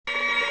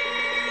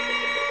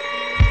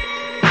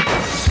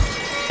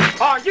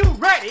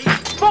ready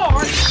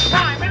for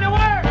Time in the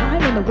Word.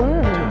 Time in the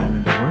Word.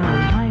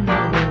 Time in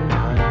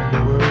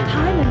the Word.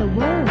 Time in the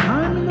Word.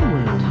 Time in the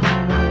Word.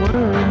 Time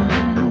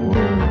in the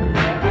Word.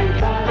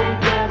 Everybody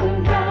gather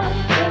round,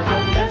 there's a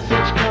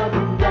message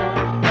coming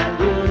down, and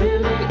you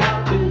really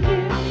ought to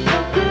hear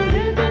what the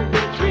living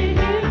between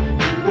here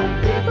to the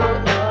people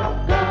of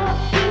God.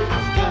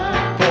 It's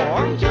time for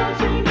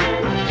rejoicing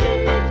in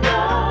Jesus.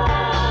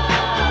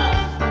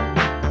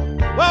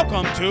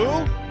 Welcome to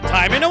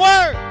Time in the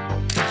Word,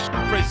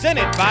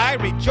 presented by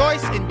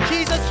Rejoice in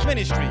Jesus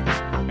Ministries,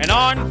 an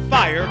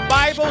on-fire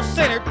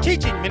Bible-centered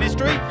teaching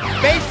ministry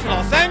based in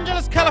Los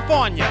Angeles,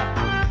 California,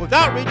 with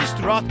outreaches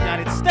throughout the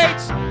United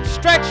States,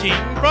 stretching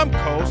from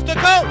coast to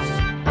coast.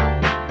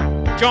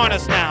 Join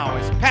us now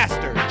as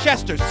Pastor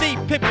Chester C.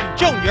 Pippin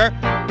Jr.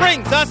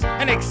 brings us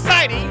an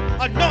exciting,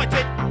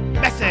 anointed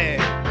message.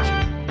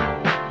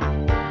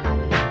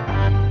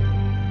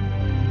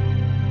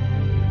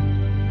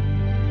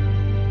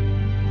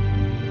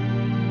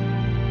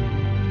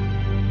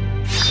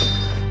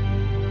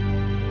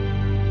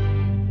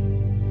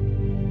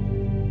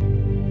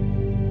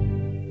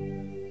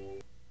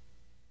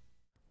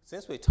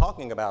 Since we're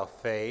talking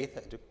about faith,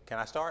 can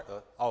I start?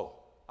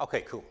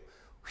 Okay, cool.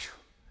 Whew.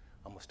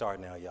 I'm going to start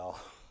now, y'all.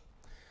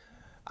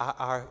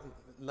 Our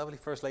lovely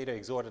First Lady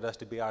exhorted us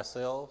to be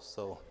ourselves,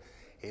 so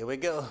here we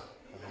go.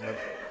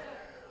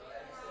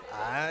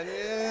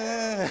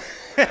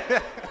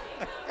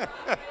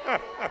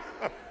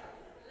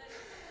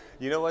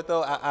 You know what,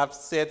 though? I've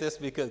said this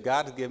because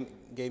God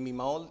gave me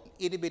my own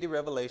itty-bitty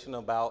revelation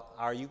about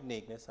our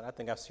uniqueness, and I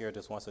think I've shared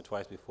this once or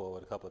twice before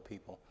with a couple of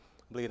people.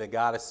 I believe that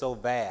God is so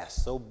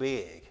vast, so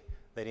big,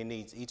 that he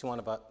needs each one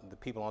of the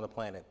people on the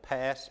planet,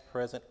 past,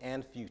 present,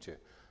 and future,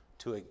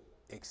 to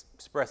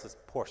express a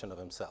portion of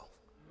himself.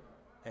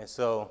 And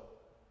so,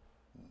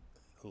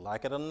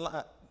 like it or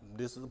not,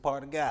 this is a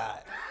part of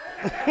God.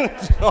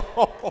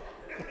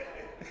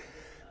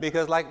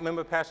 Because like,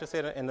 remember Pastor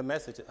said in the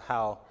message,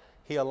 how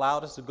he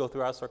allowed us to go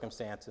through our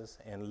circumstances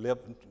and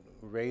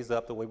raise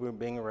up the way we were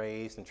being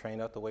raised and train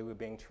up the way we were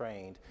being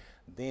trained.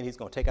 Then he's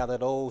going to take out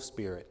that old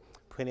spirit,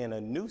 put in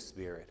a new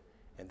spirit,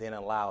 and then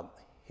allow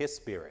his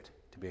spirit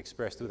to be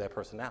expressed through that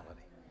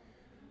personality.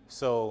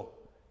 So,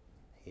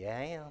 here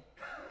I am.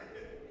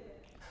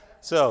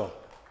 So,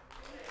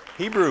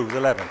 Hebrews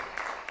 11.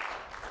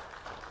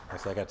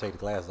 So I got to take the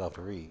glasses off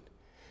to read.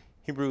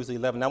 Hebrews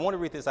 11. Now I want to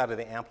read this out of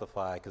the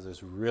Amplified because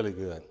it's really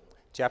good.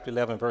 Chapter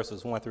 11,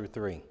 verses 1 through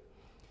 3.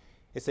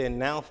 It said,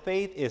 "Now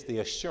faith is the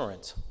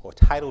assurance or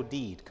title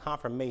deed,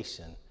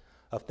 confirmation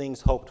of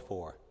things hoped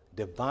for,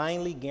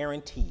 divinely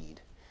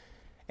guaranteed,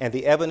 and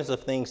the evidence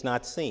of things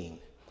not seen,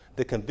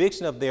 the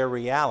conviction of their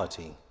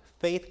reality.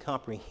 Faith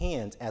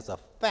comprehends as a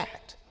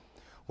fact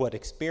what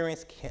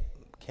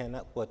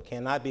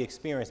cannot be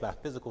experienced by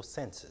physical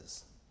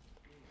senses.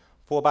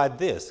 For by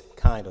this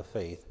kind of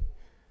faith,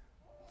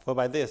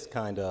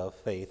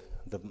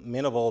 the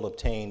men of old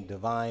obtained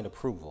divine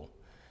approval.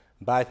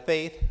 By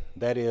faith,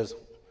 that is,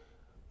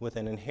 with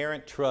an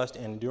inherent trust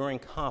and enduring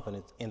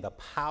confidence in the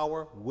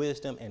power,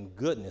 wisdom, and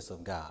goodness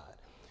of God,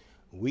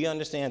 we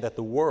understand that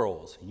the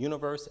worlds,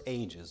 universe,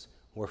 ages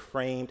were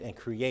framed and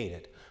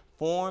created,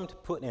 formed,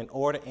 put in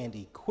order, and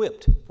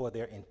equipped for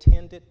their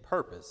intended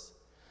purpose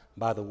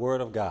by the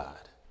word of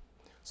God,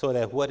 so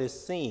that what is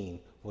seen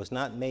was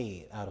not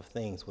made out of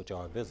things which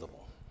are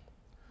visible."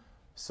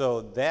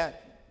 So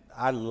that,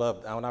 I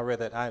loved, when I read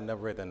that, I had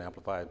never read that in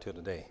Amplified until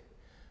today.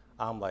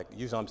 I'm like,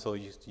 usually I'm so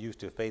used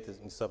to faith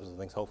and substance of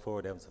things hoped for,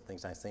 evidence of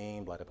things not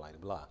seen, blah, blah, blah,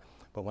 blah.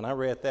 But when I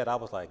read that, I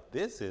was like,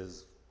 this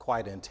is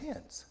quite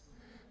intense.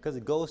 Because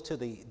it goes to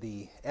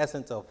the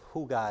essence of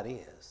who God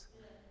is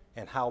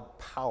and how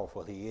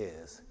powerful he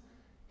is.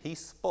 He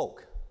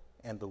spoke,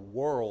 and the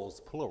worlds,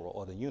 plural,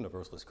 or the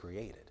universe was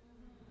created.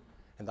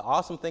 And the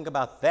awesome thing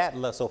about that,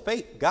 so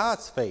faith,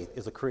 God's faith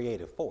is a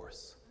creative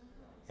force.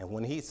 And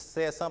when he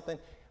says something,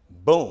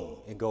 boom,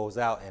 it goes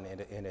out and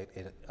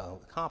it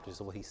accomplishes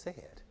what he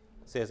said.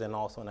 It says and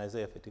also in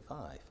Isaiah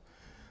 55.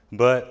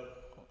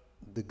 But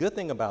the good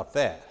thing about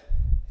that,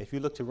 if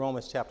you look to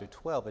Romans chapter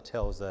 12, it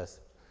tells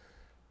us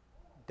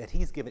that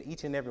he's given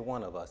each and every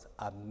one of us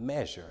a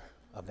measure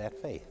of that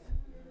faith.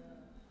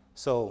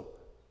 So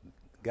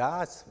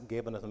God's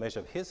given us a measure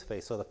of his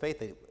faith, so the faith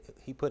that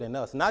he put in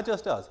us, not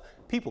just us,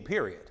 people,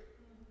 period.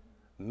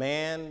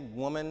 Man,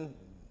 woman,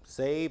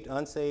 saved,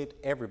 unsaved,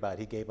 everybody,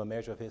 he gave a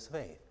measure of his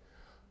faith.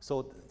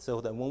 So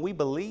that when we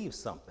believe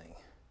something,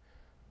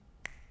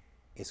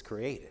 it's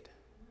created.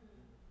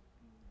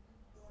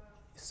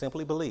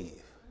 Simply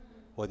believe.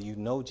 Whether you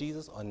know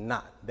Jesus or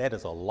not, that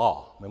is a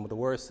law. Remember the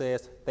word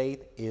says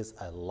faith is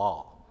a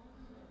law.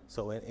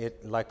 So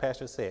it like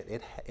Pastor said,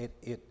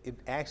 it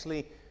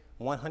actually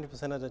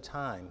 100% of the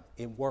time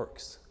it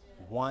works.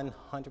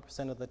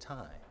 100% of the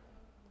time,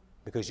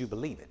 because you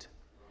believe it.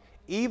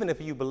 Even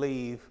if you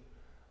believe,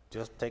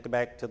 just take it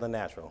back to the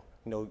natural.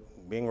 You know,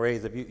 being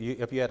raised,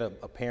 if you had a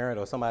parent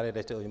or somebody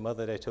that told you,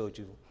 mother that told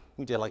you,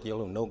 you just like your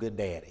little no good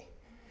daddy.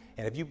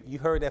 And if you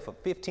heard that for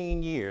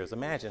 15 years,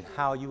 imagine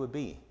how you would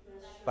be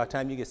by the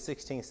time you get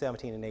 16,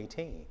 17, and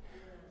 18.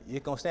 You're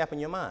going to snap in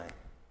your mind,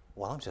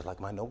 well, I'm just like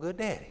my no good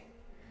daddy.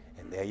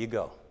 And there you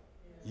go.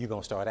 You're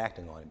going to start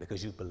acting on it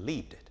because you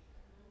believed it.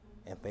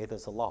 And faith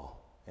is a law,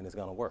 and it's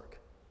going to work.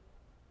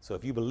 So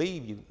if you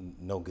believe you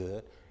no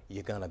good,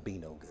 you're going to be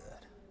no good.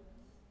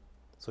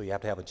 So you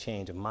have to have a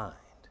change of mind.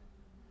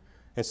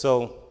 And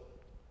so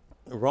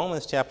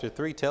Romans chapter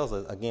 3 tells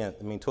us, again,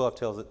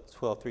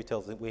 12:3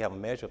 tells us we have a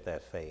measure of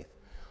that faith.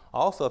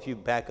 Also, if you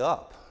back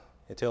up,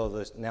 it tells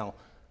us now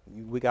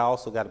we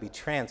also got to be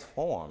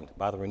transformed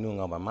by the renewing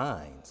of our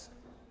minds.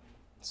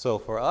 So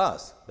for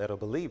us that are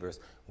believers,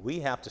 we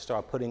have to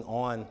start putting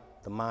on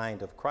the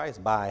mind of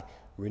Christ by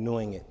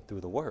renewing it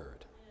through the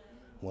Word.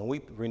 When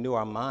we renew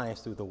our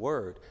minds through the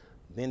Word,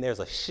 then there's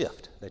a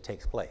shift that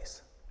takes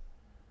place.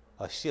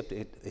 A shift,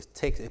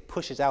 it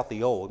pushes out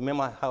the old.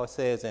 Remember how it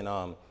says in,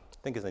 I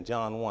think it's in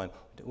John 1,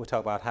 we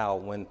talk about how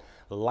when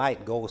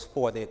light goes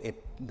forth,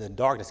 the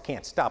darkness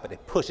can't stop it.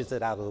 It pushes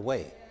it out of the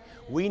way.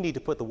 We need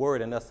to put the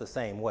Word in us the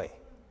same way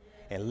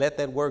and let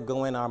that Word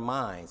go in our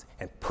minds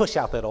and push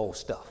out that old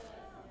stuff.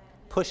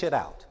 Push it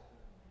out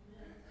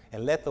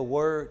and let the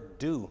Word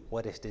do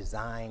what it's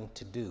designed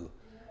to do.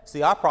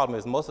 See, our problem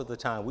is most of the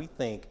time we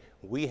think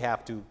we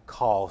have to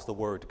cause the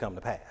Word to come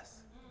to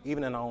pass,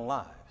 even in our own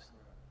lives.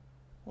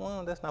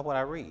 Well, that's not what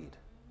I read.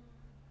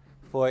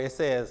 For it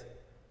says,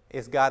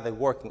 it's God that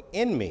working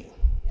in me,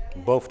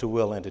 both to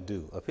will and to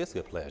do of his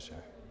good pleasure.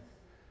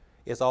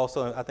 It's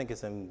also, I think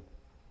it's in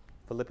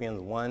Philippians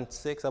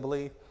 1:6, I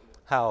believe,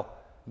 how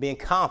being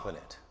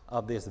confident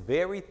of this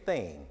very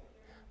thing,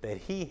 that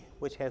he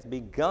which has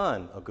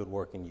begun a good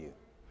work in you,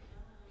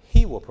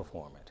 he will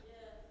perform it.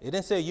 It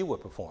didn't say you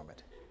would perform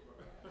it.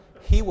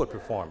 He would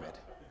perform it.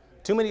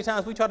 Too many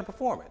times we try to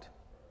perform it.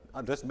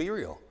 Let's be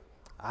real.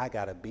 I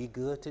got to be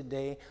good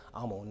today.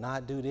 I'm going to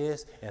not do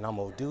this, and I'm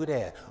going to do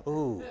that.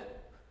 Ooh.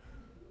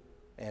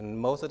 And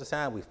most of the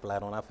time, we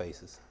flat on our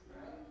faces.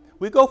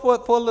 We go for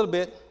it for a little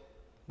bit.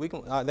 We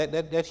can,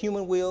 that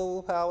human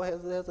willpower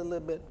has a little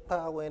bit of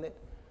power in it.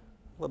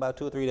 For about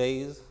 2 or 3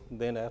 days.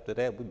 Then after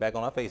that, we're back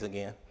on our face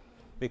again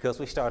because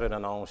we started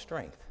on our own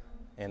strength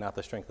and not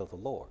the strength of the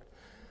Lord.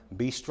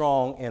 Be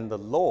strong in the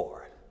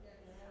Lord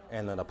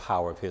and in the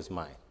power of his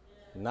might.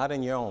 Not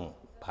in your own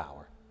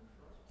power,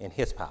 in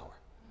his power.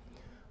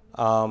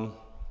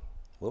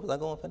 What was I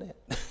going for that?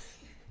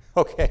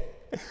 Okay.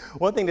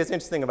 One thing that's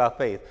interesting about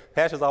faith,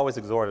 Pastor's always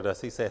exhorted us.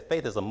 He said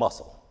faith is a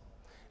muscle.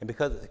 And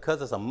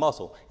because it's a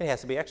muscle, it has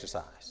to be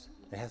exercised.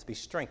 It has to be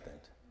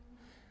strengthened.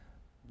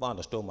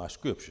 Vonda stole my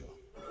scripture.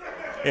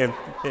 And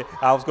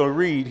I was going to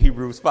read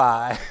Hebrews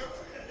 5.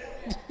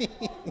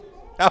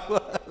 I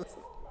was.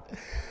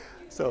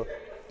 So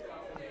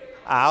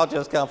I'll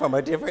just come from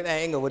a different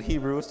angle with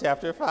Hebrews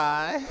chapter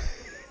 5.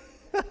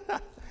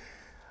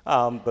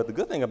 But the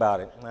good thing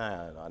about it,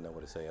 I know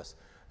what it says.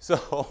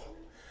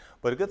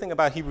 But the good thing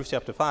about Hebrews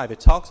chapter 5, it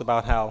talks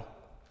about how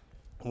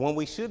when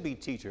we should be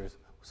teachers,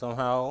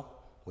 somehow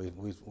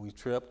we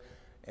trip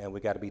and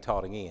we got to be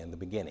taught again, the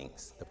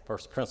beginnings, the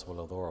first principle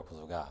of the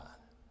oracles of God.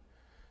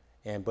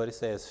 But it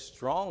says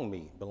strong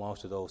meat belongs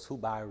to those who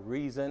by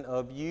reason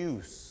of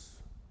use,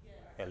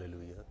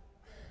 hallelujah,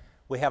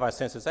 we have our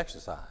senses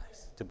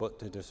exercised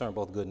to discern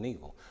both good and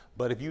evil.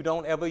 But if you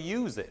don't ever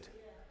use it,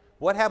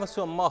 what happens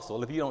to a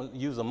muscle if you don't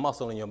use a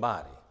muscle in your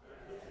body?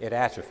 It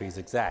atrophies,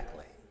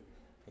 exactly.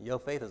 Your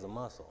faith is a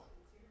muscle.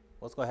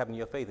 What's going to happen to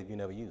your faith if you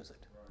never use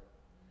it?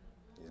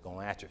 It's going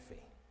to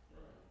atrophy.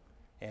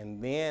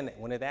 And then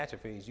when it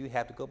atrophies, you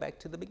have to go back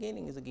to the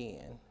beginnings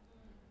again.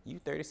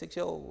 You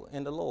 36-year-old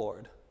in the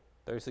Lord.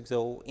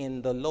 36-year-old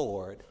in the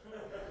Lord.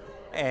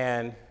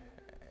 And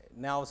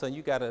now all of a sudden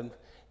you got to,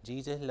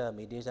 Jesus loved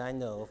me, this I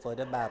know, for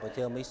the Bible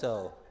tell me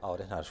so. Oh,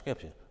 that's not a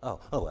scripture. Oh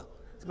well.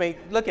 I mean,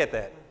 look at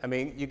that. I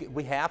mean,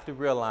 we have to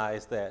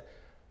realize that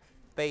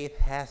faith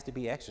has to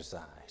be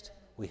exercised.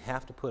 We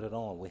have to put it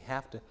on. We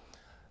have to.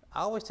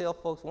 I always tell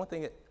folks one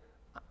thing.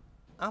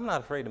 I'm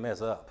not afraid to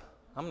mess up.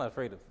 I'm not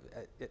afraid of.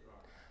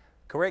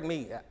 Correct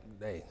me.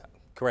 Hey,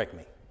 correct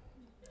me.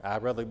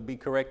 I'd rather be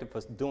corrected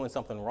for doing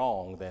something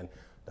wrong than,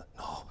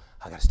 no,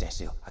 I got to stand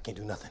still. I can't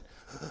do nothing.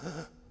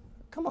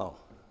 Come on.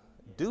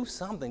 Do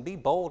something. Be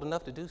bold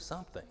enough to do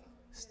something.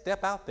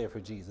 Step out there for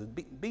Jesus.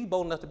 Be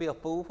bold enough to be a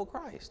fool for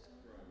Christ.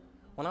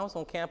 When I was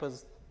on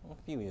campus a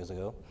few years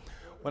ago,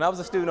 when I was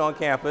a student on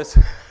campus,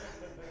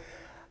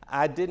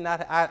 I think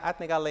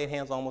I laid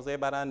hands on almost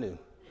everybody I knew.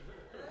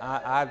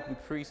 I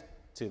preached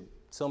to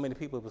so many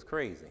people, it was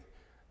crazy.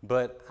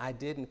 But I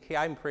didn't care.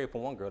 I even prayed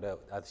for one girl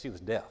that she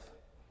was deaf.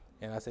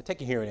 And I said,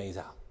 take your hearing aids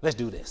out. Let's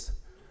do this.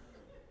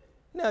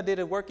 Now, did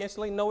it work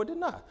instantly? No, it did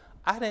not.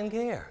 I didn't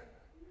care.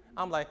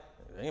 I'm like,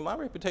 it ain't my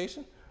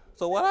reputation.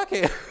 So what I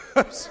care?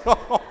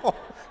 So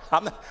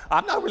I'm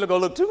not really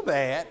gonna look too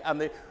bad. I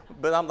mean,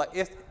 but I'm like,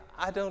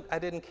 I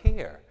didn't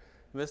care.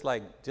 It's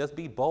like, just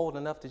be bold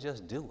enough to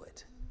just do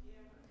it.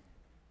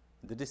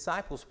 The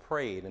disciples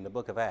prayed in the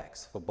book of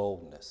Acts for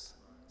boldness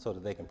so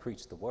that they can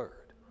preach the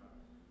word.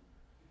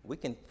 We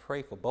can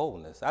pray for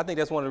boldness. I think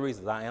that's one of the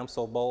reasons I am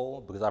so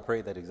bold, because I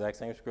prayed that exact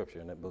same scripture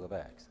in that book of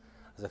Acts.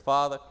 I said,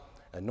 Father,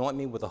 anoint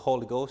me with the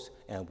Holy Ghost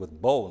and with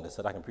boldness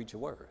that I can preach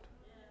your word.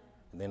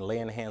 and then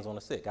laying hands on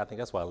the sick. I think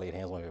that's why I laid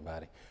hands on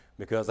everybody,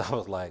 because I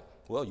was like,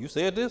 well, you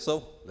said this,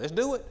 so let's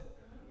do it.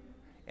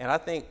 And I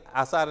think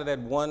outside of that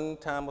one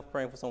time of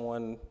praying for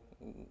someone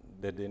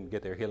that didn't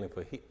get their healing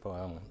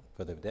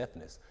for their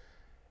deafness,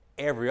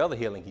 every other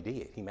healing he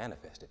did, he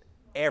manifested.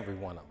 Every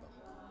one of them.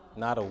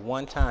 Not a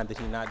one time did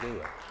he not do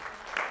it.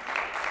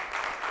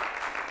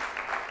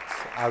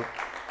 So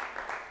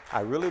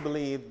I really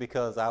believe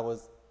because I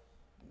was,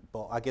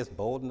 I guess,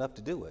 bold enough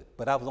to do it.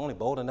 But I was only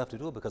bold enough to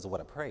do it because of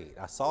what I prayed.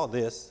 I saw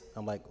this.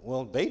 I'm like,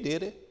 well, they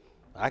did it.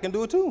 I can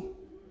do it too.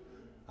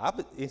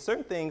 In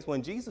certain things,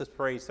 when Jesus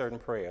prayed certain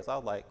prayers, I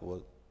was like,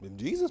 well, if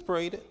Jesus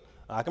prayed it,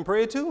 I can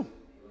pray it too.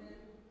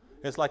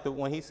 It's like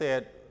when he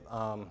said,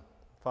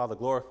 Father,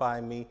 glorify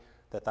me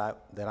that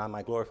I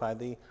might glorify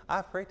thee.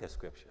 I've prayed that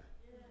scripture.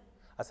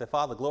 I said,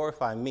 Father,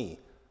 glorify me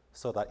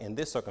so that in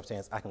this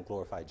circumstance I can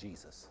glorify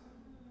Jesus.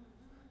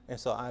 And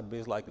so I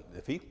was like,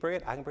 if he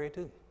prayed, I can pray it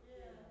too.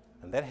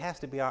 And that has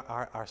to be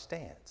our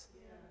stance.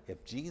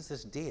 If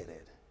Jesus did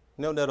it,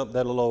 you know that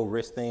little old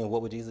wrist thing,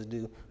 what would Jesus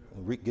do?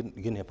 Get in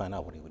here and find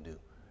out what he would do.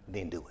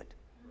 Then do it.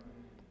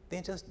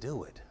 Then just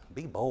do it.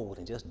 Be bold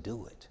and just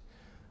do it.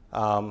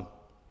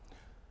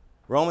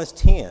 Romans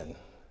 10,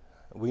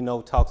 we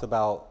know, talks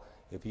about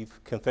if you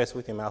confess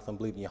with your mouth and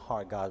believe in your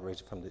heart, God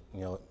raised from the,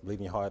 believe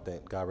in your heart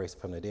that God raised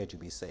from the dead,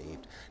 you'll be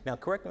saved. Now,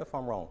 correct me if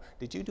I'm wrong.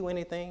 Did you do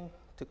anything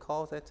to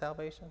cause that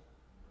salvation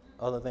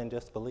other than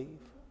just believe?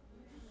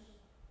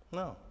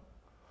 No.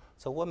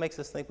 So what makes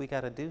us think we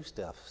got to do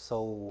stuff?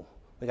 So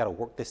we got to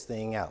work this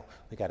thing out.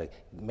 We got to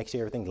make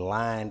sure everything's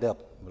lined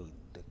up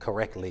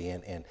correctly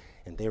and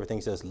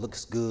everything just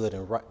looks good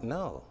and right.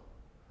 No.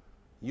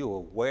 You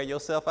will wear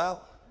yourself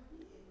out.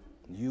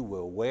 You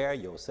will wear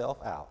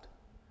yourself out.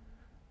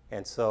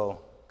 And so,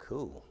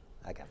 cool.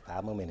 I got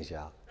 5 more minutes,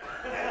 y'all.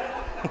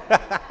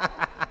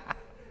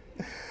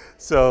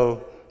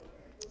 So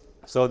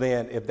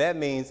then if that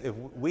means if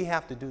we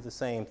have to do the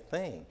same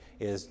thing,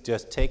 is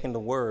just taking the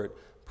word,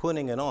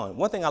 putting it on.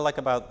 One thing I like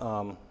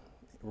about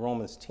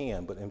Romans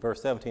 10, but in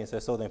verse 17 it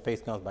says, so then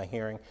faith comes by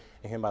hearing,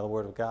 and hearing by the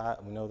word of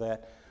God. We know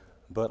that.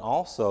 But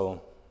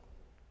also,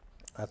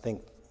 I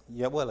think,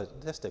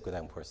 let's stick with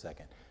that one for a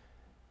second.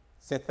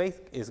 Since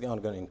faith is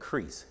going to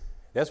increase,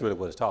 that's really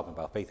what it's talking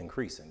about, faith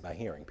increasing by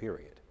hearing,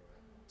 period.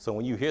 So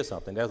when you hear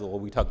something, that's what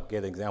we talk,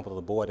 get the example of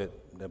the boy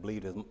that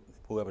believed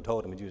whoever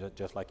told him, you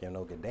just like your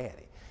no good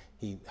daddy.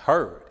 He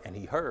heard and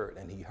he heard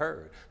and he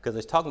heard, because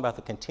it's talking about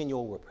the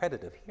continual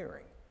repetitive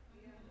hearing.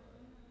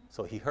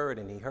 So he heard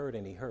and he heard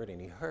and he heard and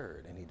he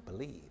heard and he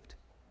believed.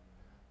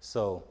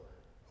 So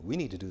we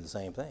need to do the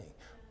same thing.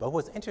 But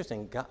what's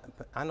interesting,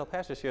 I know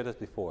Pastor shared this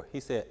before. He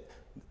said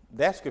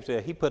that scripture,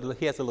 he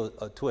has a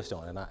little twist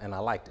on it, and I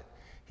liked it.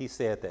 He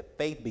said that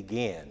faith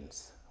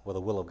begins where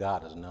the will of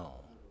God is known.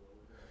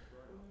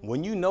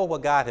 When you know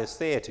what God has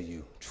said to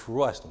you,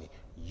 trust me,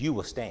 you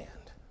will stand.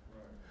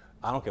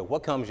 I don't care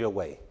what comes your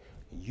way,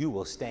 you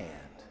will stand.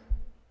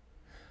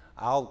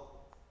 I'll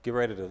get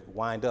ready to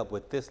wind up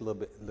with this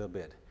little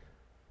bit.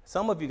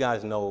 Some of you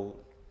guys know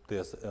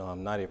this,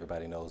 not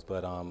everybody knows,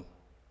 but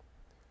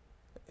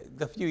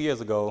a few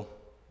years ago,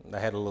 I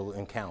had a little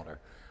encounter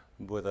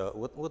with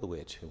a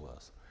witch who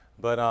was.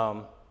 But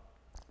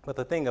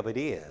the thing of it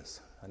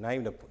is, not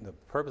even the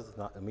purpose is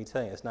not me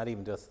telling you, it's not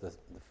even just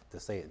to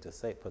say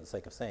it for the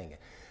sake of saying it.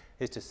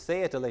 It's to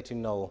say it to let you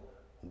know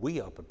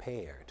we are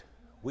prepared.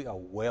 We are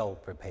well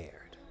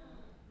prepared.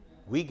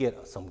 We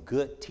get some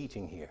good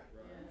teaching here.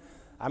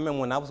 I remember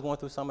when I was going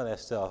through some of that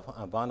stuff,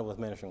 Vonda was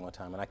ministering one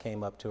time, and I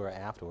came up to her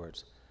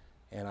afterwards,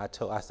 and I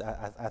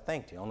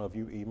thanked you. I don't know if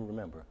you even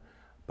remember,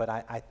 but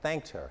I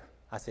thanked her.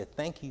 I said,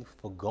 thank you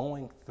for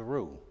going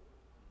through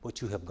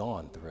what you have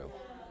gone through,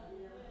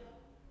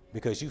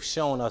 because you've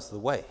shown us the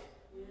way.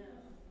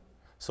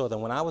 So that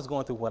when I was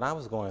going through what I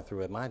was going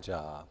through at my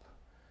job,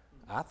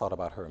 I thought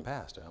about her and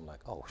Pastor. I'm like,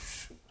 oh,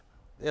 shoot,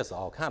 there's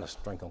all kind of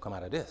strength gonna come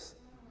out of this.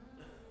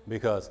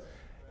 Because,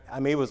 I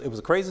mean, it was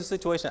a crazy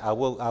situation, I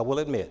will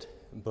admit,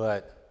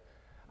 but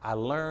I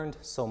learned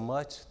so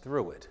much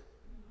through it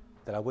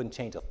that I wouldn't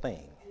change a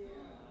thing.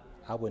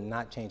 I would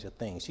not change a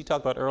thing. She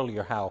talked about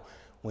earlier how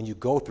when you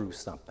go through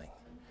something,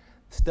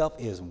 stuff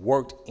is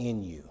worked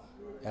in you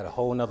at a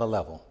whole nother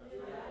level.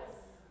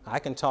 I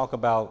can talk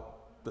about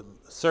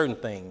certain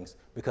things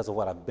because of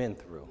what I've been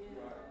through.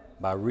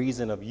 By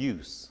reason of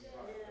use,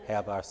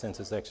 have our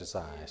senses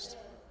exercised.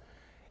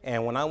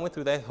 And when I went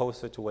through that whole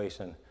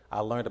situation, I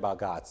learned about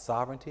God's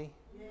sovereignty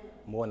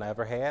more than I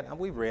ever had. And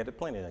we've read it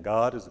plenty.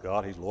 God is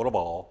God, he's Lord of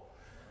all.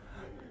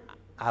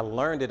 I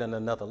learned it on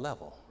another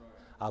level.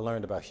 I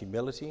learned about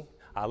humility.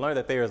 I learned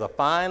that there is a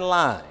fine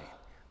line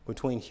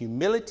between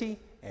humility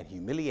and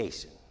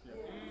humiliation.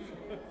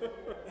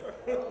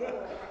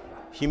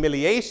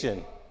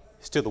 Humiliation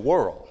is to the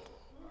world.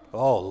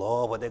 Oh,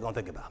 Lord, what they're going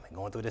to think about me,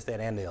 going through this, that,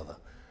 and the other.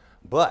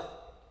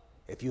 But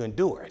if you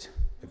endure it,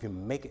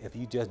 if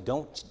you just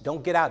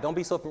don't get out, don't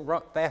be so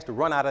fast to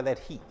run out of that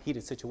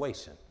heated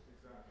situation.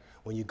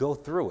 When you go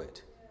through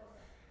it,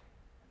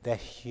 that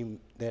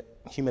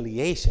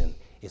humiliation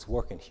is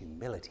working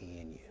humility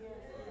in you.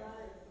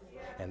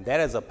 And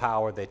that is a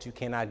power that you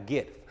cannot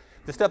get.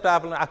 The stuff that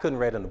I've learned, I couldn't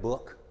read in a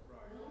book.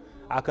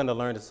 I couldn't have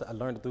learned it, I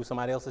learned it through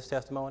somebody else's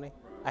testimony.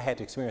 I had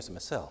to experience it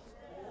myself.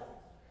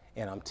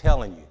 And I'm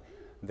telling you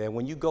that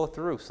when you go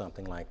through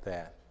something like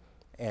that,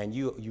 and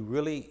you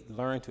really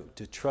learn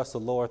to trust the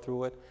Lord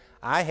through it,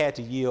 I had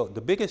to yield.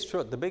 The biggest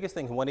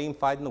thing wasn't even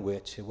fighting the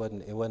witch. It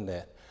wasn't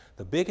that.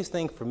 The biggest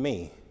thing for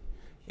me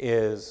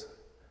is,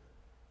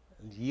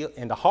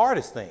 and the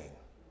hardest thing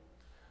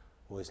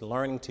was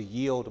learning to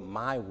yield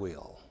my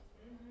will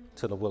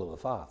to the will of the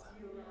Father.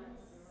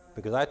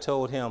 Because I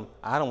told him,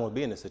 I don't want to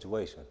be in this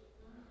situation.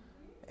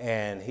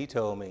 And he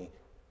told me,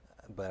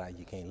 but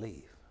you can't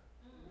leave.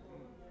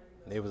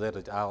 They was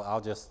I'll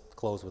just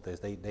close with this.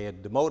 They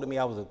had demoted me.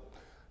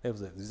 There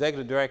was the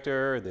executive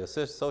director, the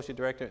associate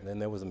director, and then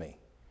there was me.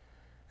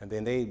 And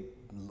then they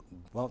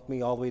bumped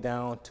me all the way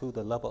down to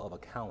the level of a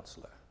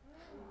counselor.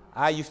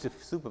 I used to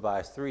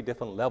supervise 3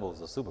 different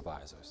levels of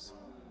supervisors.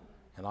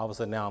 And all of a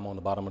sudden now I'm on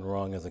the bottom of the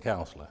rung as a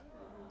counselor.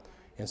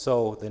 And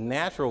so the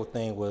natural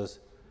thing was,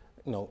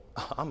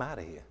 I'm out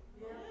of here.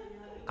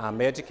 I'm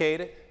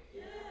educated.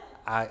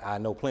 I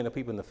know plenty of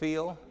people in the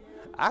field.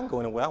 I can go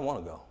anywhere I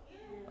want to go.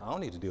 I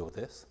don't need to deal with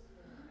this.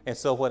 And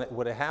so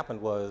what had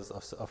happened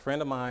was a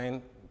friend of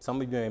mine,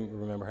 some of you may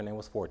remember, her name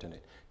was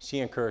Fortunate. She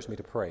encouraged me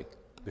to pray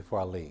before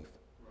I leave.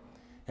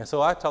 And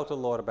so I talked to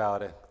the Lord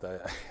about it.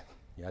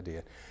 Yeah, I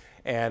did.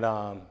 And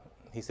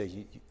he said,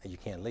 you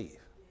can't leave.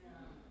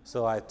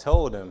 So I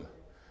told him,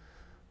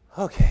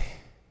 okay,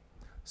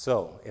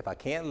 so if I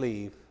can't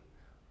leave,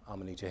 I'm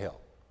going to need your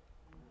help.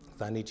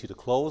 So I need you to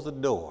close the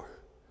door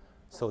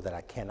so that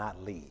I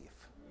cannot leave.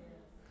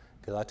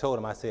 Because I told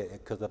him, I said,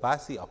 because if I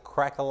see a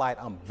crack of light,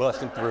 I'm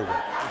busting through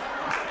it.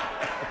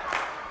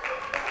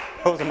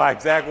 Those are my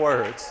exact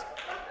words.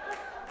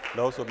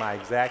 Those were my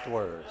exact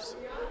words.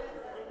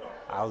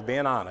 I was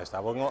being honest.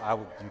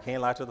 You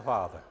can't lie to the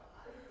Father.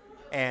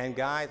 And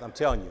guys, I'm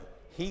telling you,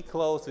 he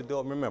closed the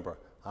door. Remember,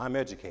 I'm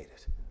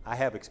educated. I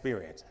have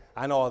experience.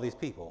 I know all these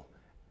people.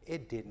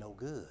 It did no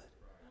good.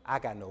 I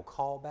got no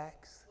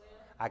callbacks.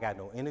 I got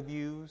no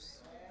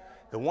interviews.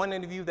 The one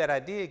interview that I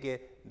did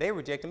get, they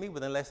rejected me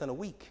within less than a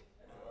week.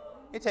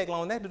 It take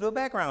longer than that to do a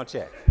background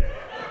check.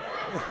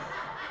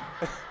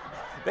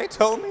 They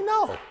told me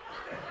no.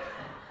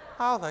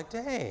 I was like,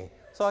 dang,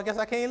 so I guess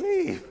I can't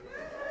leave.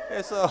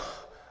 And so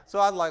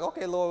I was like,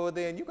 okay, Lord, well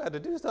then you got to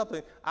do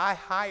something. I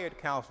hired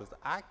counselors.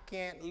 I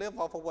can't live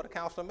off of what a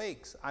counselor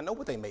makes. I know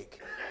what they make.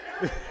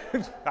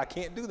 I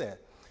can't do that.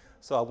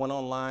 So I went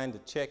online to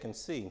check and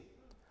see.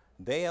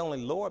 They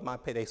only lowered my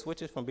pay. They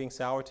switched it from being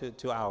salary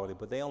to hourly,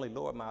 but they only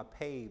lowered my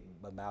pay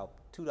about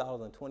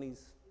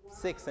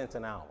 $2.26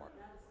 an hour.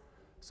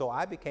 So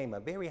I became a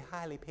very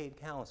highly paid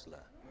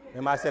counselor.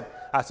 Remember I said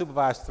I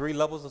supervised 3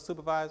 levels of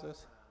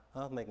supervisors? I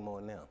was making more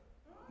than them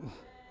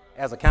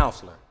as a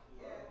counselor.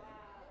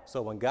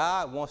 So when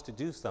God wants to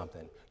do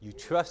something, you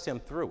trust him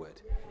through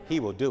it, he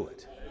will do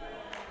it.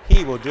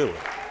 He will do it.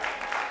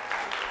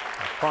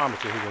 I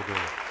promise you he will do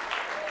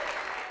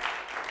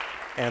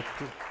it.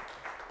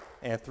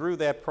 And through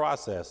that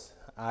process,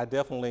 I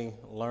definitely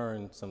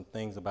learned some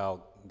things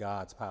about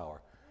God's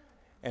power.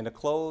 And to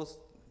close,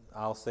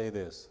 I'll say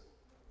this.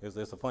 It's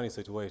a funny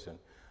situation.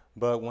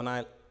 But when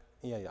I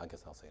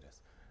guess I'll say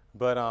this.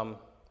 But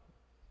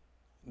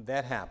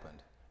that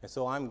happened. And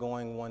so I'm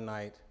going one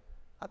night.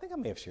 I think I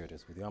may have shared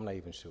this with you. I'm not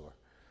even sure.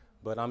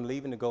 But I'm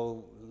leaving to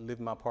go live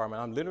in my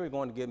apartment. I'm literally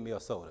going to get me a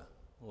soda,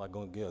 like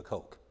going to get a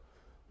Coke.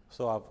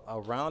 So I'm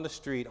around the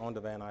street on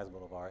the Van Nuys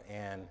Boulevard,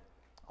 and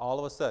all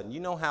of a sudden, you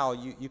know how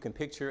you can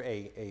picture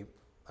a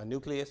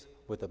nucleus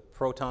with the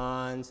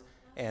protons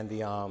and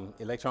the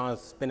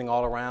electrons spinning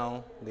all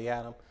around the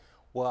atom?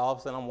 Well, all of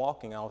a sudden I'm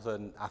walking, all of a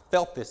sudden I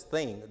felt this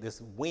thing,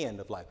 this wind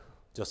of like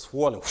just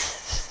swirling,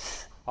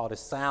 all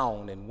this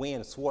sound and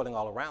wind swirling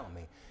all around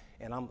me.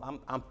 And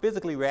I'm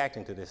physically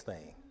reacting to this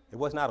thing. It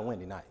was not a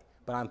windy night,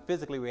 but I'm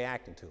physically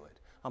reacting to it.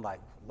 I'm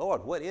like,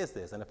 Lord, what is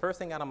this? And the first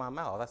thing out of my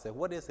mouth, I said,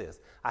 what is this?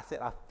 I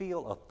said, I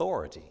feel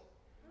authority.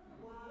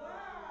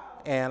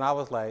 And I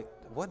was like,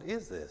 what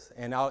is this?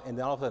 And then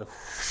all of a sudden,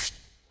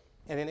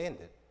 and it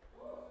ended.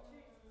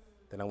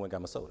 Then I went and got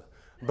my soda.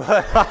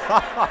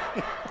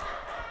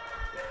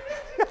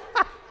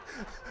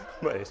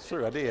 But it's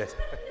true, I did.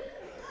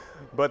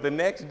 But the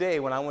next day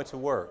when I went to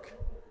work,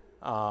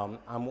 I'm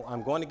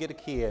going to get a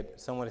kid.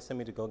 Someone had sent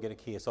me to go get a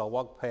kid. So I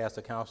walked past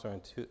the counselor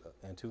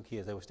and two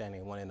kids. They were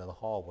standing in one end of the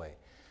hallway.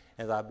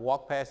 As I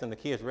walked past them, the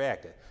kids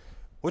reacted.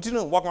 What you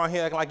doing? Walking around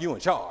here acting like you in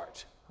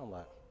charge. I'm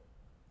like,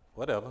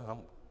 whatever. I'm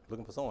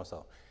looking for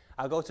so-and-so.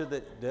 I go to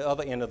the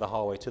other end of the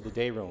hallway, to the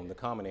day room, the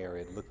common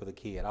area, to look for the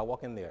kid. I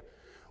walk in there.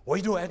 What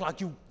you doing acting like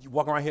you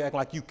walk around here acting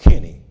like you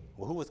Kenny?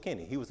 Well, who was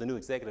Kenny? He was the new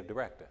executive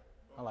director.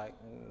 I'm like,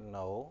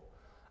 no.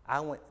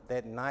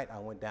 That night I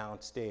went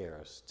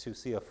downstairs to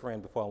see a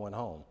friend before I went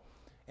home.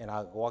 And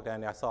I walked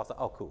down there, I said,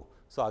 oh, cool.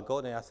 So I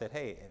go there, I said,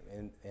 hey,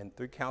 and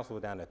 3 counselors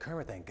were down there.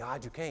 Kermit, thank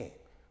God you came.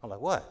 I'm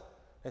like, what?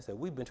 They said,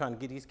 we've been trying to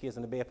get these kids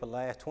in the bed for the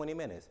last 20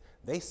 minutes.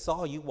 They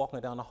saw you walking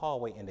down the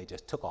hallway and they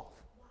just took off.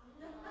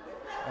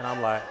 And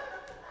I'm like,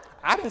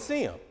 I didn't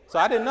see them, so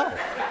I didn't know.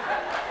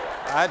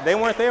 They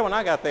weren't there when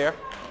I got there.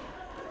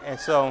 And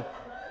so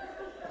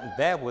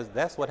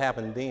that's what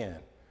happened then.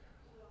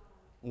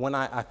 When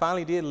I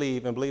finally did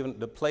leave, and believe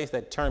the place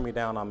that turned me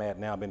down I'm at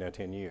now, I've been there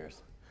 10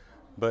 years.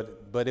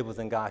 But it was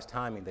in God's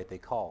timing that they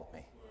called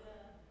me.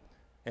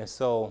 And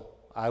so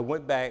I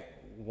went back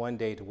one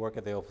day to work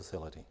at the old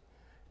facility,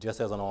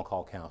 just as an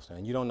on-call counselor.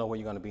 And you don't know where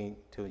you're going to be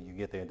until you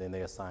get there, and then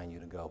they assign you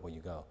to go where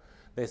you go.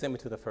 They sent me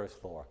to the first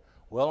floor.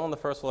 Well, on the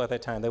first floor at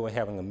that time, they were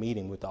having a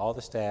meeting with all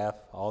the staff,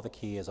 all the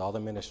kids, all the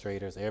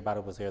administrators. Everybody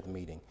was there at the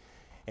meeting.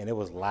 And it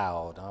was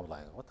loud. I was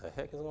like, what the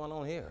heck is going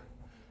on here?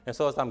 And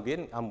so as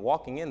I'm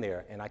walking in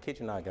there, and I kid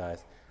you not,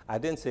 guys, I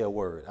didn't say a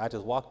word. I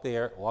just walked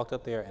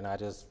up there, and I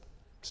just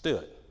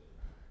stood.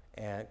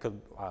 And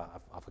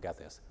I forgot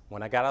this.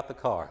 When I got out the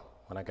car,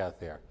 when I got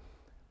there,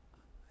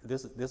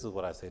 this is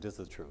what I said. This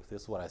is the truth.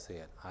 This is what I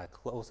said. I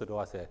closed the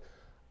door. I said,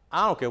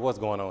 I don't care what's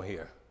going on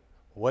here.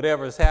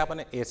 Whatever is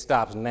happening, it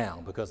stops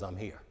now because I'm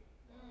here.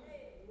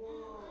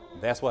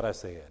 That's what I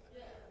said.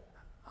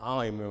 I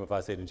don't even remember if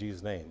I said in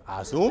Jesus' name.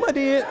 I assume I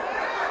did.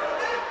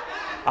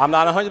 I'm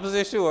not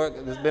 100% sure.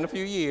 It's been a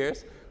few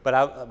years, but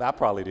I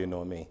probably didn't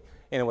know me.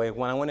 Anyway,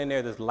 when I went in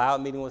there, this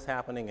loud meeting was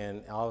happening,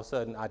 and all of a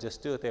sudden, I just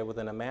stood there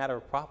within a matter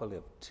of probably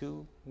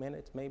 2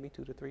 minutes, maybe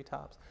 2 to 3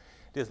 tops.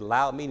 This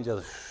loud meeting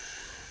just,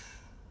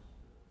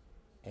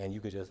 and you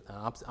could just,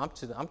 I'm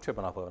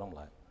tripping off of it. I'm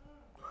like,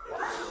 wow.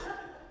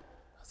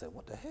 I said,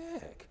 what the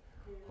heck?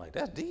 Like,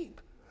 that's deep.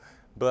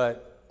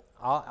 But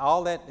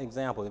all that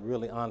example,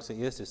 really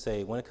honestly, is to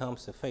say, when it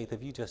comes to faith,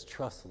 if you just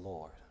trust the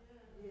Lord,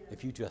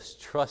 if you just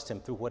trust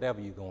him through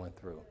whatever you're going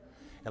through.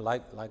 And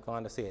like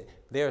Vonda said,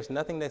 there's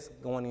nothing that's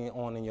going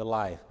on in your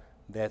life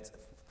that's,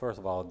 first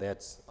of all,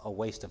 that's a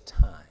waste of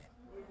time.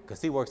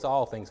 Because he works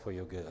all things for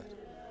your good.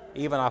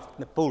 Even our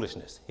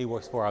foolishness, he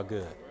works for our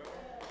good.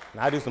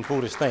 And I do some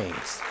foolish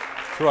things.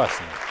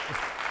 Trust me.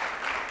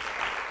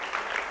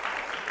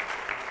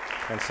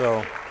 And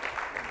so,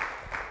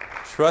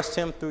 trust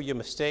him through your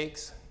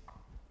mistakes.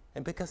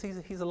 And because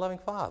he's a loving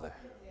father.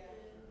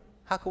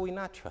 How can we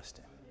not trust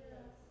him?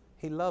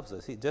 He loves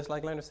us. Just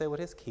like Leonard said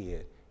with his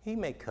kid. He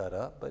may cut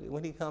up, but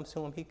when he comes to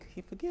him,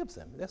 he forgives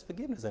him. There's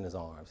forgiveness in his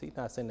arms. He's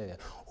not sitting there,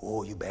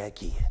 oh, you bad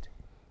kid.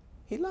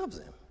 He loves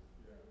him.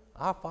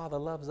 Our Father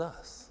loves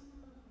us.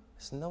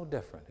 It's no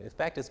different. In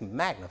fact, it's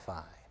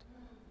magnified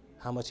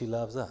how much he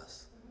loves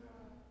us.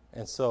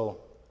 And so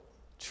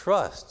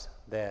trust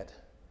that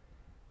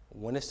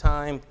when it's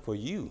time for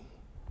you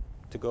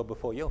to go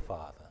before your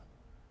Father,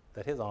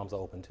 that his arms are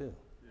open too.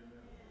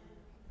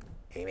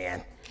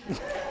 Amen.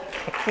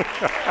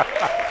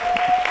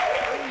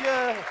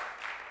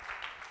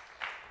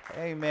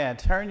 Amen.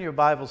 Turn your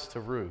Bibles to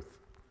Ruth,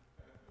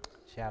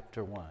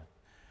 chapter 1.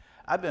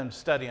 I've been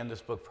studying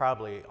this book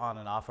probably on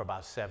and off for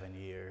about 7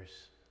 years.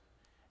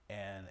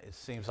 And it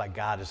seems like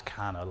God has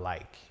kind of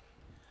like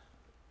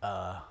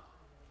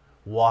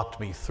walked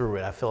me through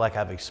it. I feel like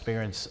I've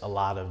experienced a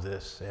lot of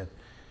this. And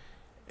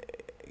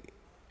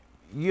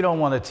you don't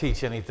want to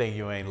teach anything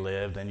you ain't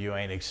lived and you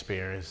ain't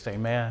experienced.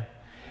 Amen.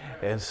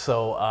 And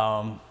so,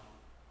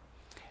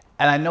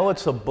 and I know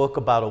it's a book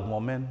about a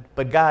woman,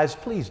 but guys,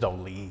 please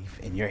don't leave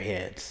in your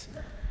heads.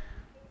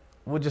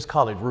 We'll just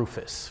call it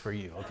Rufus for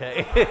you,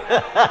 okay?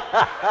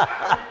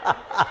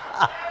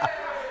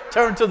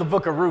 Turn to the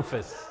book of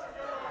Rufus.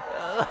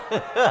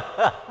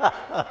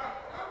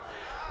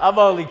 I'm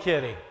only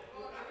kidding.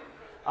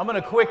 I'm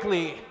going to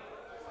quickly,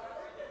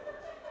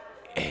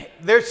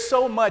 there's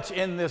so much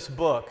in this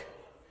book,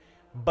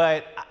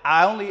 but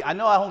I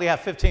know I only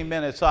have 15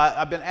 minutes, so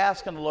I've been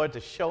asking the Lord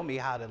to show me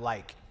how to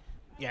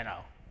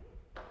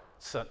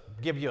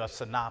give you a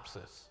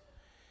synopsis.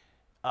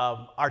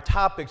 Our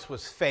topics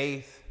was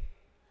faith,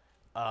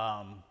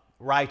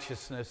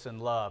 righteousness,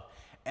 and love.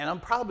 And I'm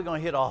probably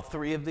going to hit all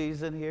 3 of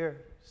these in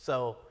here.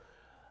 So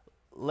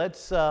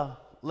let's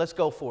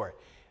go for it.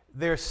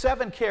 There's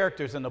 7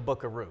 characters in the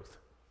book of Ruth.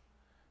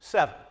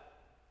 7.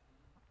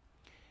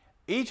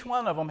 Each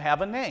one of them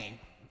have a name.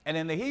 And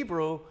in the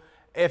Hebrew,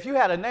 if you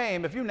had a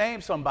name, if you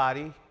name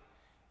somebody,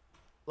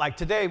 like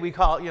today we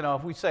call,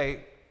 if we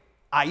say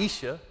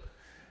Aisha,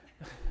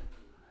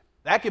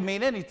 that could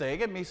mean anything. It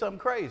could mean something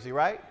crazy,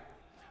 right?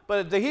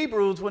 But the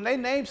Hebrews, when they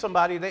named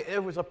somebody,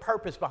 there was a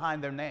purpose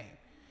behind their name.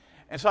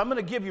 And so I'm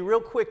going to give you real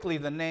quickly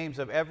the names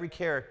of every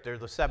character,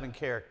 the 7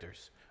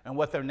 characters, and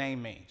what their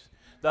name means.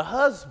 The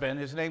husband,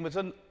 his name was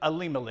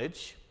Elimelech.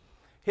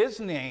 His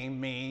name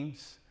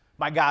means,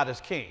 my God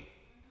is king.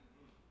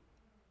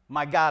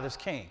 My God is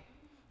king.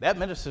 That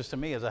ministers to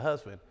me as a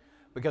husband,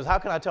 because how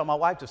can I tell my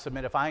wife to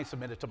submit if I ain't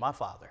submitted to my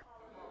father?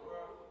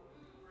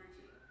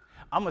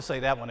 I'm going to say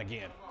that one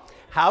again.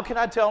 How can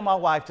I tell my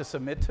wife to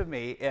submit to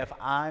me if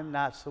I'm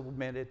not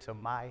submitted to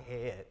my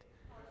head?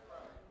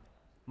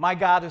 My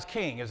God is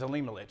king is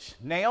Elimelech.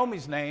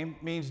 Naomi's name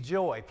means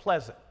joy,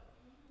 pleasant.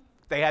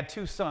 They had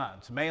 2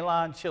 sons,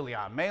 Mahlon,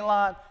 Chilion.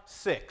 Mahlon,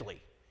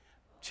 sickly.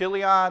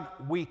 Chilion,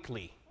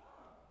 weakly.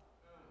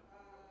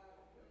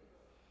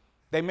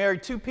 They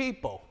married 2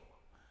 people,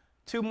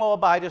 2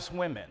 Moabitess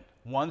women.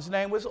 One's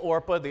name was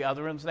Orpah, the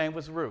other one's name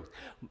was Ruth.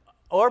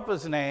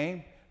 Orpah's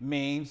name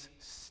means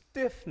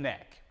stiff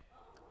neck,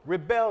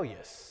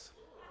 rebellious.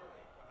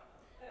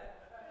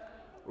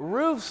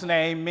 Ruth's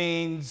name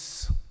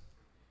means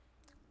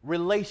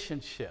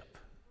relationship,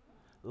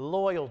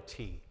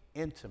 loyalty,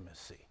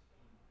 intimacy.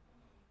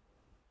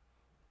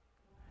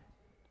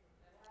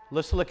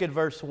 Let's look at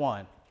verse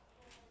 1.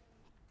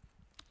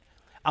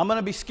 I'm going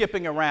to be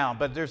skipping around,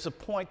 but there's a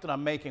point that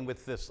I'm making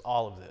with this,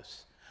 all of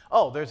this.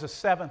 Oh, there's a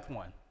seventh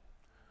one.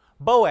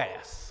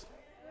 Boaz.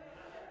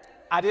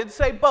 I didn't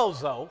say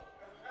bozo.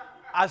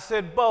 I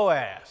said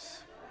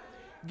Boaz.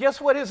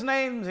 Guess what his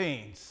name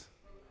means?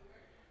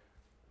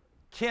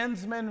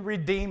 Kinsman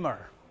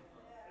redeemer.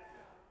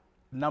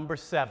 Number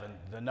 7,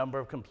 the number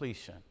of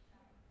completion.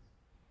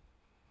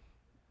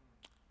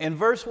 In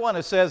verse 1,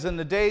 it says, in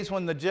the days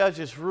when the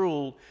judges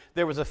ruled,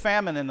 there was a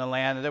famine in the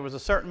land, and there was a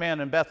certain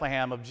man in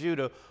Bethlehem of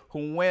Judah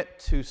who went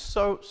to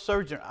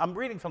sojourn. I'm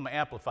reading from the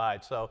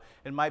Amplified, so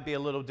it might be a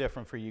little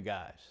different for you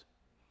guys.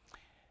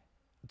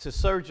 To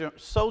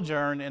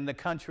sojourn in the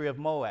country of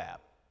Moab.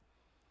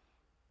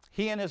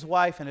 He and his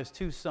wife and his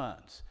 2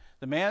 sons.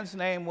 The man's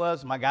name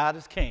was, my God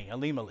is King,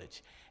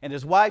 Elimelech. And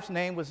his wife's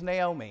name was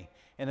Naomi.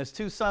 And his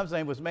 2 sons'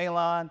 name was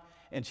Mahlon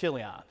and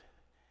Chilion.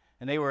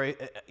 And they were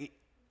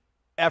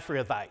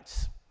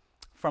Ephrathites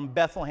from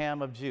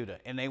Bethlehem of Judah.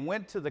 And they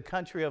went to the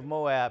country of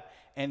Moab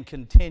and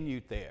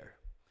continued there.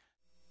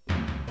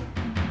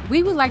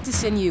 We would like to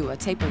send you a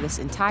tape of this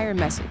entire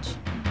message.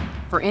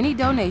 For any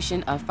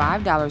donation of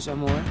 $5 or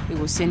more, we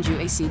will send you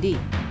a CD.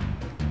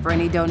 For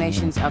any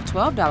donations of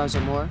 $12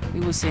 or more, we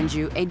will send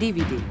you a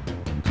DVD.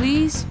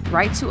 Please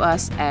write to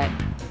us at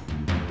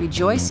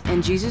Rejoice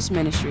in Jesus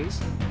Ministries,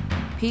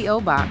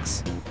 P.O.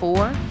 Box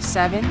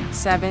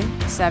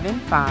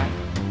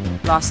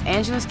 47775, Los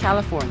Angeles,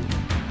 California,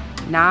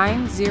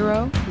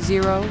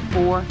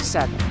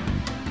 90047,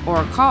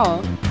 or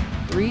call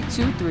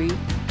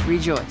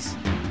 323-REJOICE.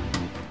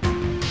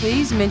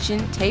 Please mention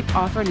tape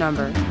offer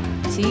number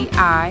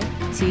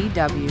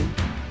TITW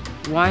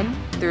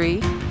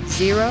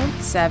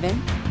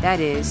 1307, that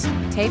is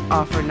tape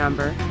offer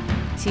number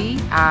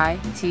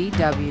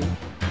TITW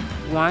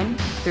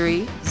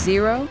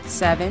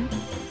 1307.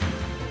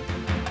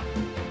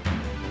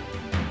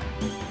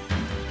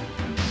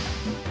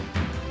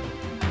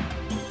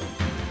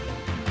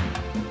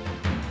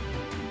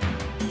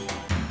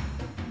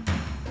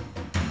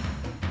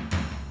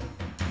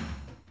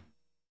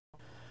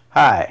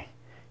 Hi.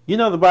 You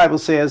know the Bible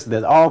says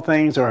that all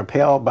things are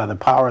upheld by the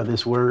power of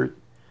this word.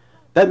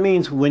 That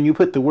means when you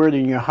put the word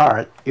in your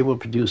heart, it will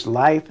produce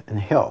life and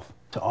health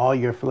to all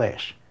your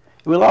flesh.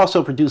 It will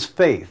also produce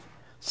faith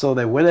so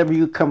that whatever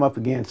you come up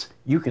against,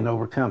 you can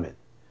overcome it.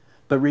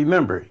 But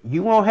remember,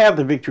 you won't have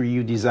the victory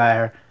you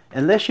desire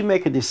unless you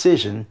make a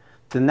decision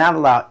to not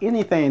allow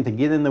anything to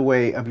get in the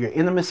way of your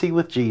intimacy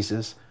with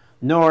Jesus,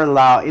 nor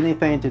allow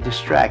anything to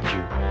distract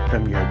you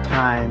from your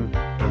time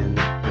in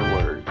the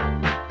Word.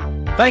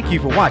 Thank you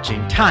for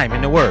watching Time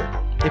in the Word.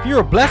 If you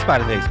were blessed by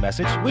today's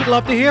message, we'd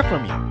love to hear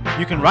from you.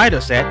 You can write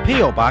us at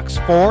P.O. Box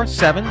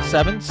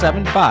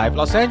 47775,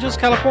 Los Angeles,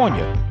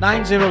 California,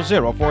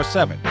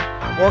 90047.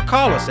 Or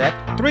call us at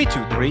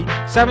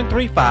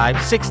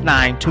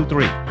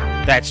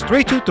 323-735-6923. That's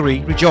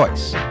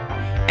 323-REJOICE.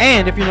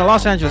 And if you're in the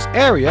Los Angeles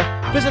area,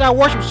 visit our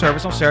worship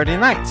service on Saturday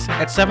nights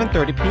at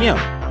 7:30 p.m.,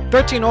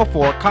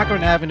 1304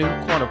 Cochran Avenue,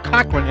 corner of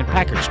Cochran and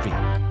Packard Street.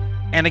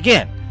 And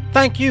again,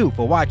 thank you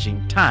for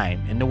watching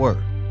Time in the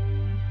Word.